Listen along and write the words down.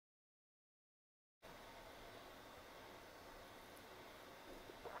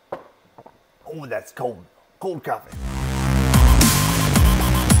Oh, that's cold. Cold coffee.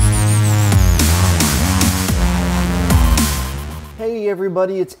 Hey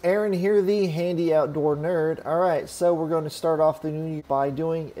everybody, it's Aaron here, the Handy Outdoor Nerd. Alright, so we're going to start off the new year by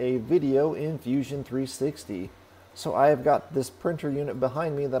doing a video in Fusion 360. So I have got this printer unit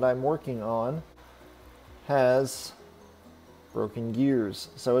behind me that I'm working on, has broken gears.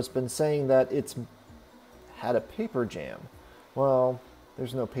 So it's been saying that it's had a paper jam. Well,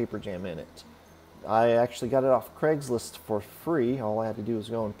 there's no paper jam in it. I actually got it off Craigslist for free. All I had to do was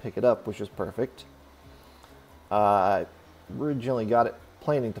go and pick it up, which was perfect. I originally got it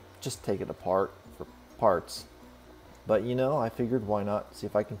planning to just take it apart for parts. But you know, I figured why not see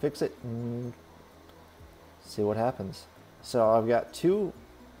if I can fix it and see what happens. So I've got two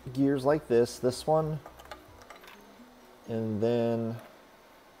gears like this one, and then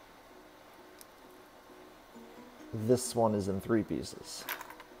this one is in 3 pieces.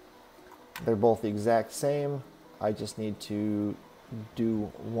 They're both the exact same. I just need to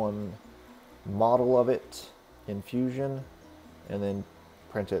do one model of it in Fusion and then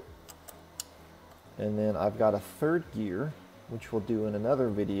print it. And then I've got a third gear, which we'll do in another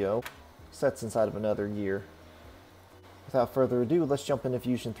video. Sets inside of another gear. Without further ado, let's jump into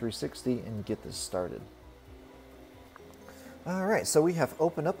Fusion 360 and get this started. Alright, so we have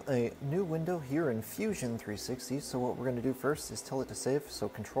opened up a new window here in Fusion 360. So what we're going to do first is tell it to save. So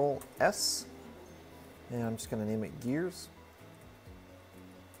Control S, and I'm just going to name it Gears.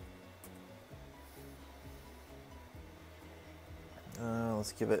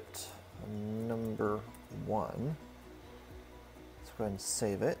 Let's give it number 1. Let's go ahead and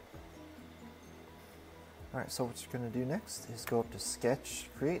save it. Alright, so what you're going to do next is go up to Sketch,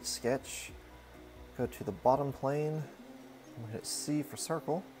 Create Sketch, go to the bottom plane, hit C for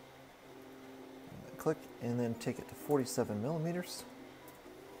circle, click, and then take it to 47 millimeters.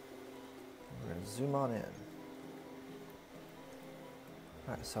 We're going to zoom on in.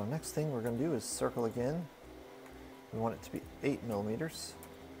 Alright, so next thing we're going to do is circle again. We want it to be 8 millimeters.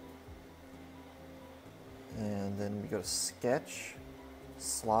 And then we go to Sketch,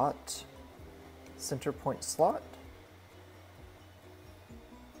 Slot, Center Point Slot.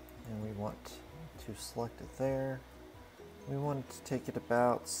 And we want to select it there. We want to take it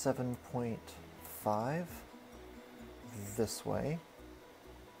about 7.5 this way.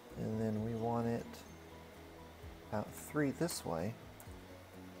 And then we want it about 3 this way.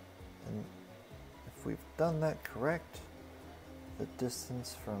 And if we've done that correct, the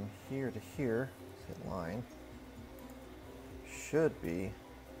distance from here to here, hit line, should be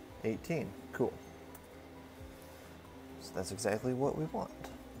 18. Cool. So that's exactly what we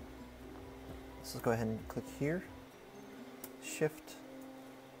want. So let's go ahead and click here, Shift,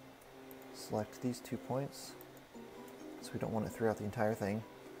 select these 2 points, so we don't want it throughout the entire thing.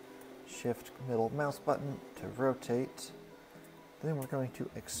 Shift middle mouse button to rotate. Then we're going to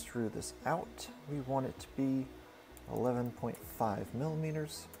extrude this out. We want it to be 11.5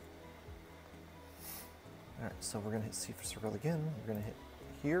 millimeters. Alright, so we're going to hit C for circle again. We're going to hit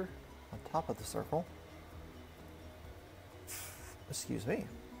here on top of the circle. Excuse me.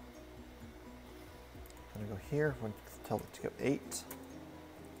 I'm going to go here. We're going to tell it to go 8.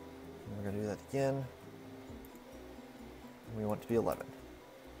 And we're going to do that again. And we want it to be 11.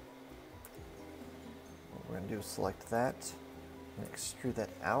 What we're going to do is select that and extrude that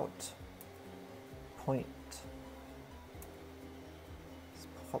out.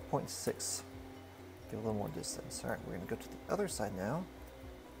 0.6. Give a little more distance. Alright, we're going to go to the other side now.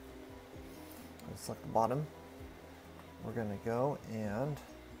 Let's select the bottom. We're going to go and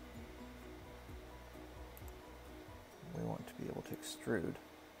we want to be able to extrude.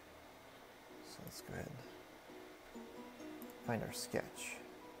 So let's go ahead and find our sketch.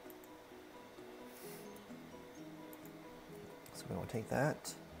 So we want to take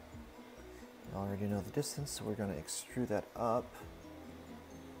that. I already know the distance, so we're going to extrude that up.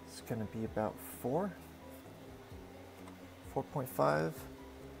 It's going to be about 4.5.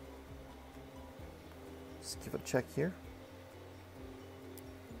 Let's give it a check here.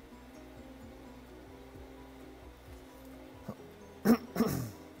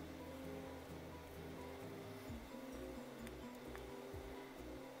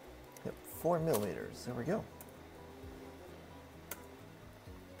 Yep, 4 millimeters. There we go.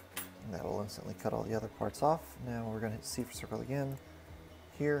 And that will instantly cut all the other parts off. Now we're going to hit C for circle again.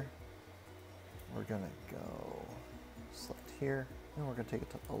 Here, we're going to go select here, and we're going to take it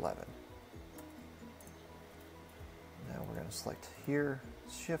to 11. Now we're going to select here,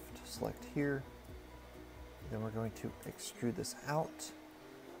 shift, select here, then we're going to extrude this out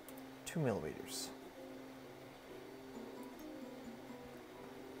 2 millimeters.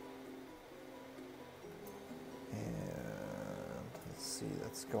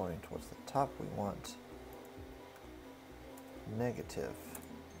 that's going towards the top, we want negative.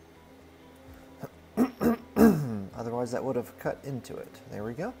 Otherwise that would have cut into it. There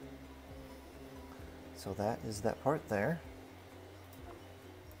we go. So that is that part there.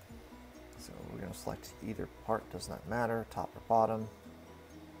 So we're going to select either part, does not matter, top or bottom.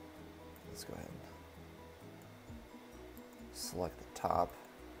 Let's go ahead and select the top.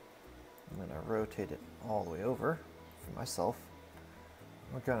 I'm going to rotate it all the way over for myself.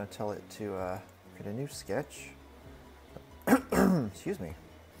 We're going to tell it to create a new sketch. Excuse me.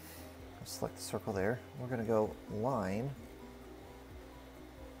 Select the circle there. We're going to go line.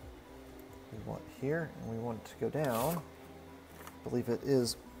 We want here, and we want it to go down. I believe it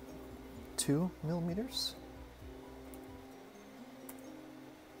is 2 millimeters.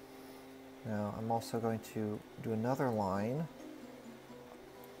 Now I'm also going to do another line.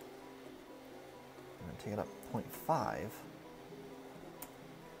 I'm going to take it up 0.5.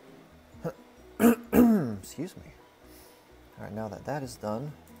 Excuse me. All right, now that that is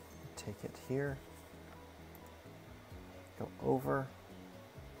done, take it here, go over.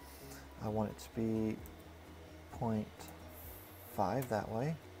 I want it to be 0.5 that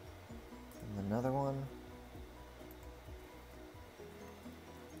way, and another one,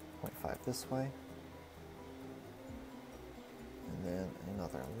 0.5 this way, and then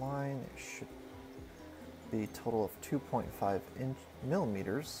another line. It should be a total of 2.5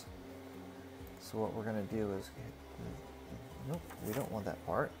 millimeters. So what we're going to do is, nope, we don't want that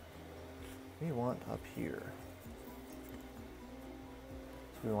part. We want up here.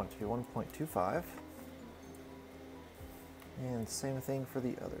 So we want it to be 1.25. And same thing for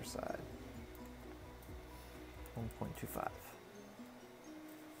the other side. 1.25.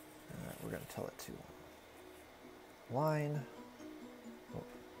 We're going to tell it to line,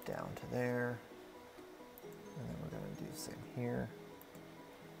 down to there. And then we're going to do the same here.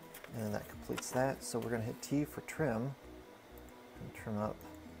 And then that completes that. So we're going to hit T for trim. And trim up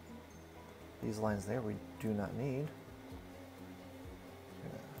these lines there we do not need. I'm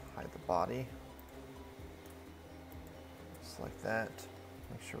going to hide the body. Just like that.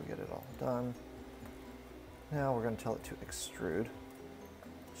 Make sure we get it all done. Now we're going to tell it to extrude.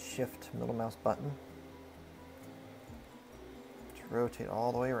 Shift middle mouse button to rotate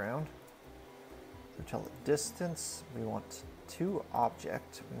all the way around. We tell it distance. We want to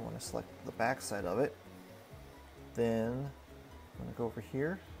object. We want to select the back side of it. Then I'm going to go over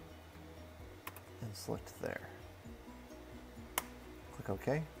here and select there. Click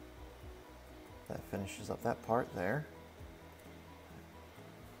OK. That finishes up that part there.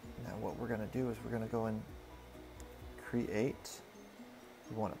 Now what we're going to do is we're going to go and create.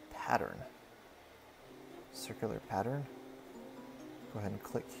 We want a pattern, circular pattern. Go ahead and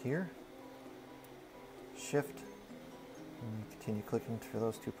click here. Shift and continue clicking for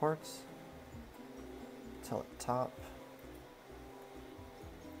those two parts. Tell it top.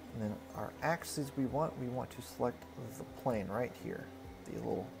 And then our axes we want to select the plane right here, the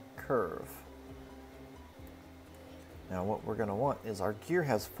little curve. Now what we're going to want is our gear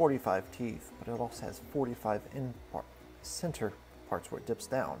has 45 teeth, but it also has 45 center parts where it dips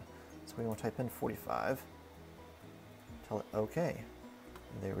down. So we want to type in 45. Tell it OK.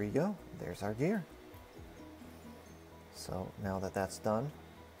 There we go. There's our gear. So now that that's done,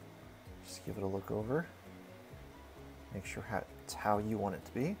 just give it a look over. Make sure it's how you want it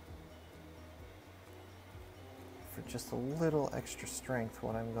to be. For just a little extra strength,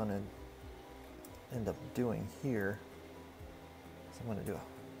 what I'm going to end up doing here is I'm going to do a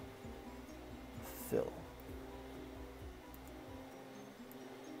fill.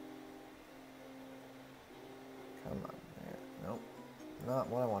 Come on, there. Nope, not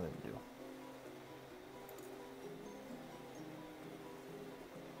what I wanted to do.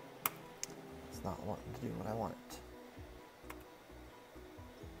 It's not wanting to do what I want.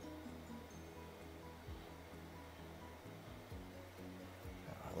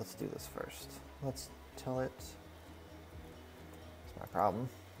 Let's do this first. Let's tell it, it's my problem.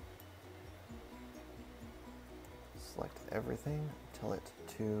 Select everything, tell it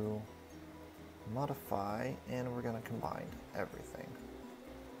to modify, and we're going to combine everything.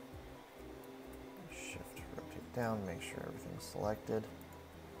 Shift, rotate down, make sure everything's selected.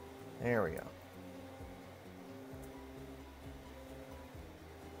 There we go.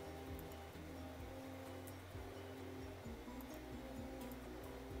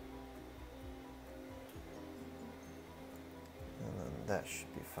 That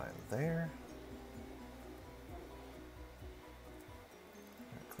should be fine there.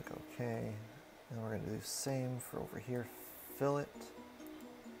 Click OK. And we're going to do the same for over here. Fill it. And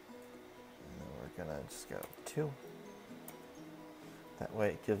then we're going to just go 2. That way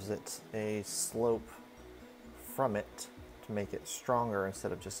it gives it a slope from it to make it stronger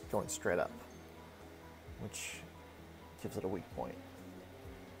instead of just going straight up, which gives it a weak point.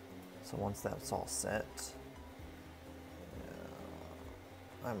 So once that's all set,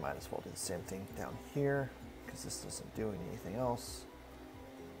 I might as well do the same thing down here because this doesn't do anything else.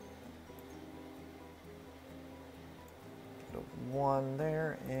 Get a 1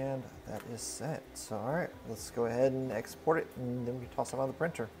 there, and that is set. So all right, let's go ahead and export it, and then we toss it on the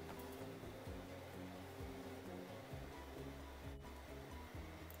printer.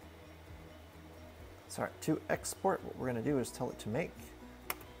 So all right, to export, what we're going to do is tell it to make.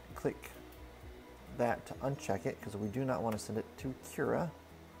 Click that to uncheck it because we do not want to send it to Cura.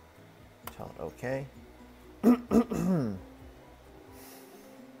 Tell it OK. Let's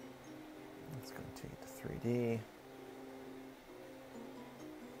go take it to 3D.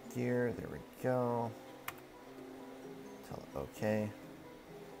 Gear, there we go. Tell it OK.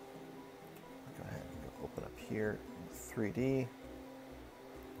 Go ahead and go open up here, 3D.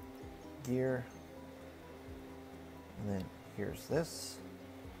 Gear. And then here's this.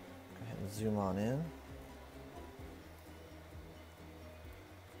 Go ahead and zoom on in.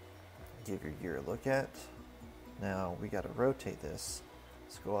 Give your gear a look at. Now we got to rotate this.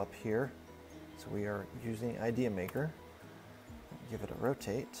 Let's go up here. So we are using Ideamaker. Give it a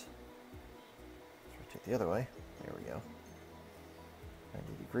rotate. Let's rotate the other way. There we go.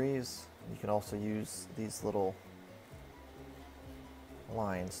 90 degrees. You can also use these little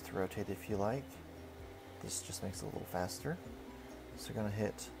lines to rotate if you like. This just makes it a little faster. So we're going to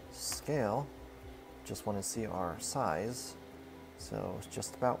hit scale. Just want to see our size. So it's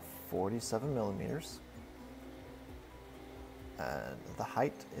just about 47 millimeters. And the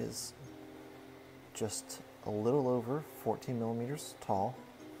height is just a little over 14 millimeters tall.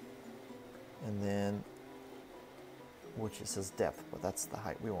 And then, which it says depth, but that's the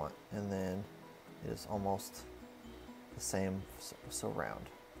height we want. And then it is almost the same, so round.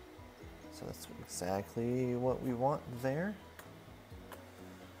 So that's exactly what we want there.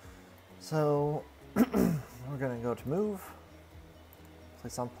 So we're going to go to move,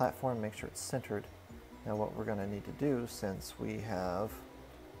 place on platform, make sure it's centered. Now what we're going to need to do, since we have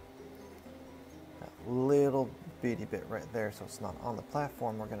that little bitty bit right there, so it's not on the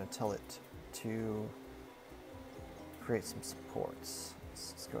platform, we're going to tell it to create some supports.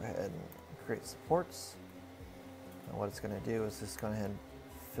 Let's go ahead and create supports. And what it's going to do is it's going to go ahead and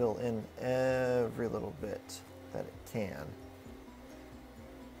fill in every little bit that it can.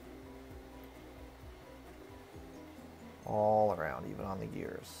 All around, even on the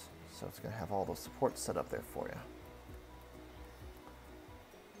gears. So it's going to have all those supports set up there for you.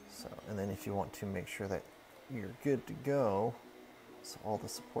 So, and then if you want to make sure that you're good to go, so all the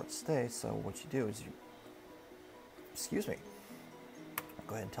supports stay, so what you do is you, excuse me,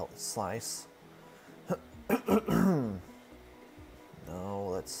 go ahead and tell it to slice. No,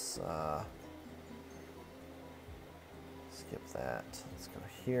 let's skip that. Let's go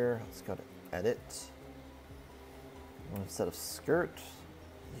here, let's go to edit. Instead of skirt,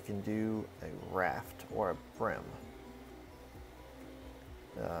 you can do a raft or a brim.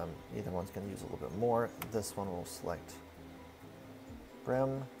 Either one's going to use a little bit more. This one will select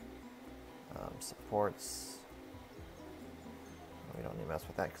brim, supports. We don't need to mess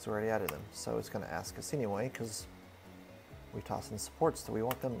with that because we already added them. So it's going to ask us anyway because we toss in supports. Do we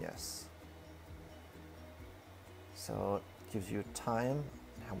want them? Yes. So it gives you a time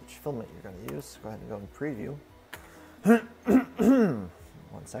and how much filament you're going to use. So go ahead and go and preview. 1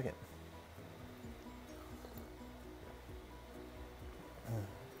 second.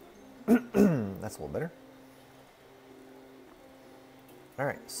 That's a little better. All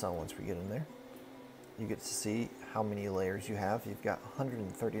right, so once we get in there, you get to see how many layers you have. You've got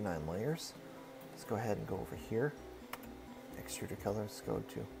 139 layers. Let's go ahead and go over here. Extruder colors, go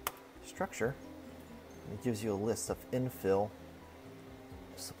to structure. And it gives you a list of infill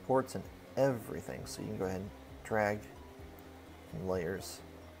supports and everything. So you can go ahead and drag layers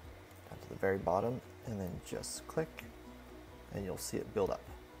down to the very bottom and then just click and you'll see it build up.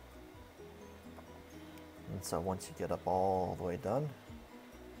 And so once you get up all the way done,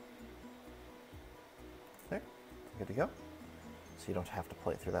 there, good to go. So you don't have to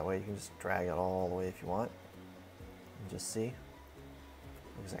play it through that way. You can just drag it all the way if you want and just see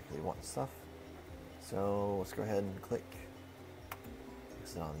exactly what you want stuff. So let's go ahead and click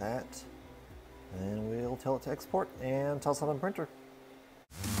exit on that. And then we'll tell it to export and toss it on the printer.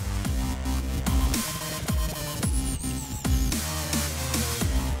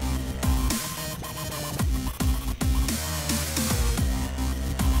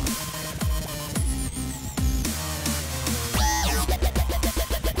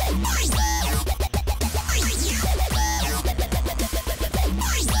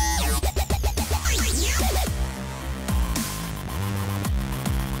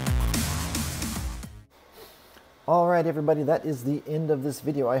 Alright everybody, that is the end of this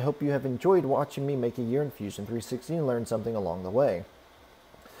video. I hope you have enjoyed watching me make a year in Fusion 360 and learn something along the way.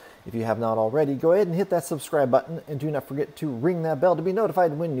 If you have not already, go ahead and hit that subscribe button and do not forget to ring that bell to be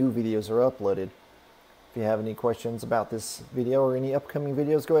notified when new videos are uploaded. If you have any questions about this video or any upcoming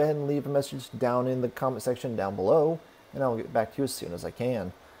videos, go ahead and leave a message down in the comment section down below and I'll get back to you as soon as I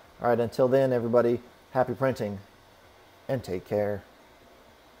can. Alright, until then everybody, happy printing and take care.